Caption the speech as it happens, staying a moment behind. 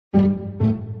就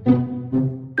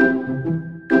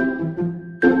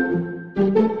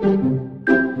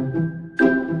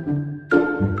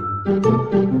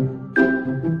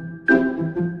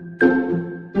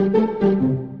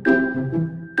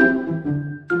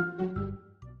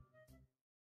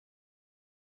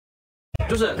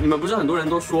是你们不是很多人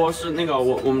都说是那个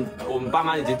我们爸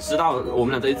妈已经知道我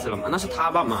们俩在一起了吗？那是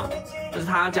他爸妈，那是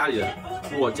他家里人，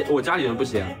我家里人不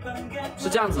行，是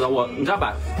这样子的，你知道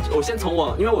吧？我先从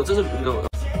因为我这是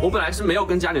我本来是没有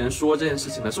跟家里人说这件事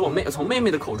情的，是我从妹妹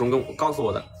的口中告诉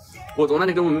我的。我那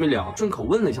天跟我妹妹聊，顺口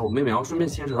问了一下我妹妹，然后顺便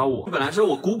牵扯到我。本来是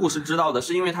我姑姑是知道的，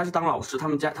是因为她是当老师，他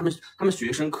们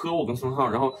学生科我跟孙浩，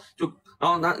然后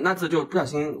那次就不小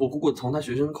心我姑姑从她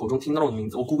学生口中听到了我的名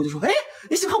字，我姑姑就说：“哎，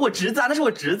你喜欢我侄子啊？那是我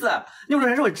侄子，你有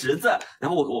人是我侄子。”然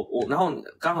后然后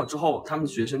刚好之后他们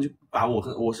学生就把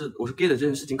我是 gay 的这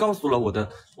件事情告诉了我的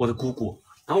姑姑，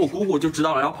然后我姑姑就知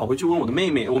道了，然后跑回去问我的妹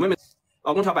妹，我妹妹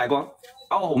老公调白光。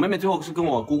然后我妹妹最后是跟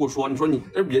我姑姑说：“你说你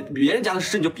这别人家的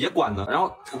事你就别管了。”然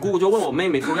后我姑姑就问我妹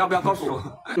妹说：“要不要告诉我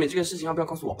妹妹这个事情？要不要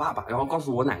告诉我爸爸？然后告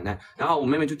诉我奶奶？”然后我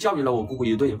妹妹就教育了我姑姑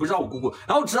一顿，也不知道我姑姑。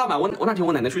然后知道吗？我那天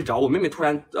我奶奶睡着，我妹妹突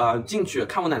然进去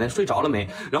看我奶奶睡着了没，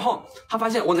然后她发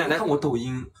现我奶奶看我抖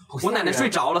音，我奶奶睡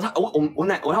着了，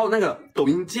然后那个抖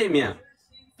音界面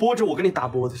播着我跟你打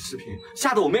播的视频，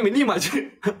吓得我妹妹立马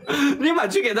去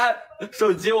给她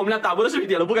手机我们俩打播的视频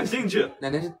点了不感兴趣。奶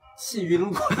奶是气晕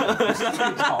过去了，没睡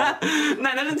着。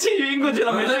奶奶是气晕过去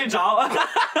了，没睡着。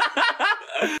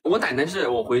我奶奶是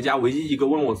我回家唯一一个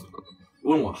问我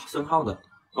孙浩的，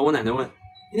然后我奶奶问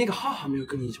你那个浩浩没有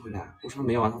跟你一起回来？我说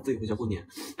没有啊，他自己回家过年。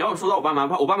然后说到我爸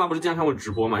妈不是经常看我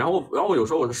直播嘛，然后我有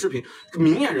时候我的视频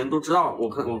明眼人都知道我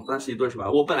跟他是一对是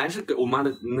吧？我本来是给我妈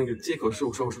的那个借口是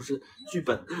我说是剧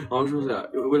本，然后说是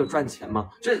为了赚钱嘛，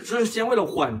这是先为了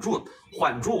缓住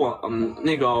我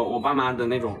那个我爸妈的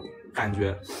那种感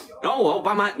觉。然后我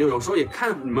爸妈有时候也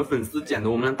看你们粉丝剪的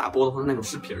我们俩打播的或者那种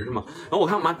视频是吗？然后我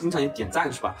看我妈经常也点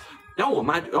赞是吧？然后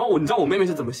你知道我妹妹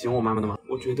是怎么形容我妈妈的吗？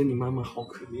我觉得你妈妈好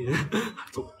可怜，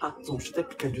她总是在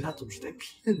感觉她总是在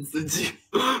骗自己。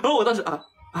然后我当时她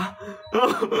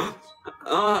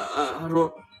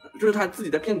说就是她自己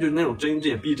在骗，就是那种睁一只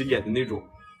眼闭一只眼的那种。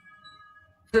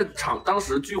当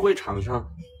时聚会场上，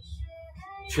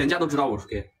全家都知道我是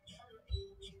gay。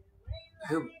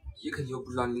还有也肯定又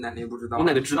不知道，你奶奶也不知道。我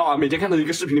奶奶知道啊，每天看到一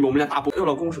个视频里面我们俩打播，我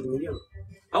老公是同性恋了。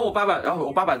然后我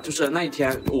爸爸就是那一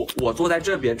天我坐在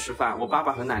这边吃饭，我爸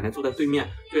爸和奶奶坐在对面，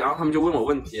对，然后他们就问我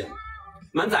问题，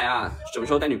满仔啊，什么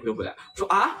时候带女朋友回来？我说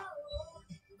啊，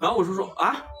然后我说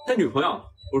啊，带女朋友，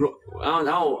我说，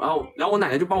然后我奶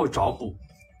奶就帮我找补，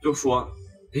就说，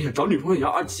哎呀，找女朋友也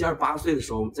要27、28岁的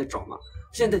时候再找嘛，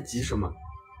现在急什么？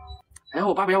然后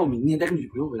我爸爸要我明年带个女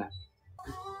朋友回来。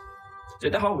这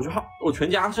代好，我全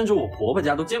家甚至我婆婆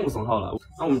家都见过孙浩了，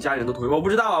那我们家人都同意，我不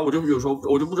知道啊，我就有时候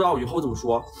我就不知道我以后怎么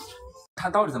说。他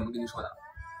到底怎么跟你说的？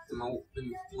怎么跟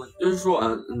你问？就是说，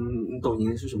你抖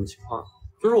音是什么情况？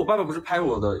就是我爸爸不是拍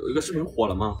我的有一个视频火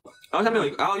了吗？然后下面又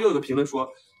有一个评论说，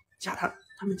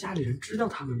他们家里人知道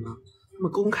他们吗？他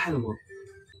们公开了吗？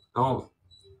然后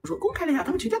我说公开了呀，他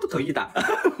们全家都同意的。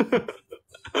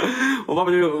我爸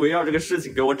爸就围绕这个事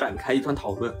情给我展开一段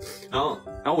讨论，然后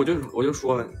我就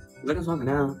说了。你在跟孙浩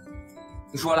谈恋爱啊？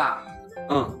你说了？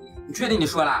你确定你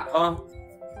说了？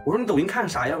我说你抖音看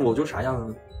啥样我就啥样啊。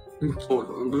我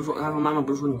不是说他说妈妈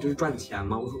不是说你这是赚钱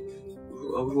吗？我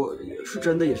说是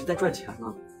真的也是在赚钱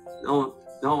呢。然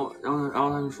后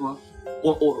他就说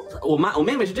我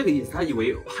妹妹是这个意思，她以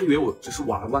为我只是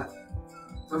玩玩。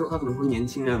他可能说年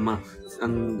轻人嘛，就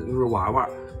是玩玩。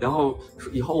然后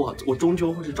以后我终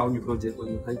究会是找女朋友结婚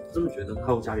的，他这么觉得，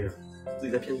还有家里人自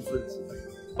己在骗自己。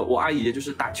我阿姨就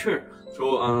是打趣儿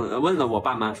说，问了我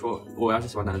爸妈说，我要是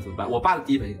喜欢男的怎么办？我爸的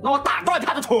第一反应，那我打断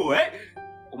他的腿。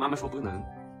我妈妈说不能。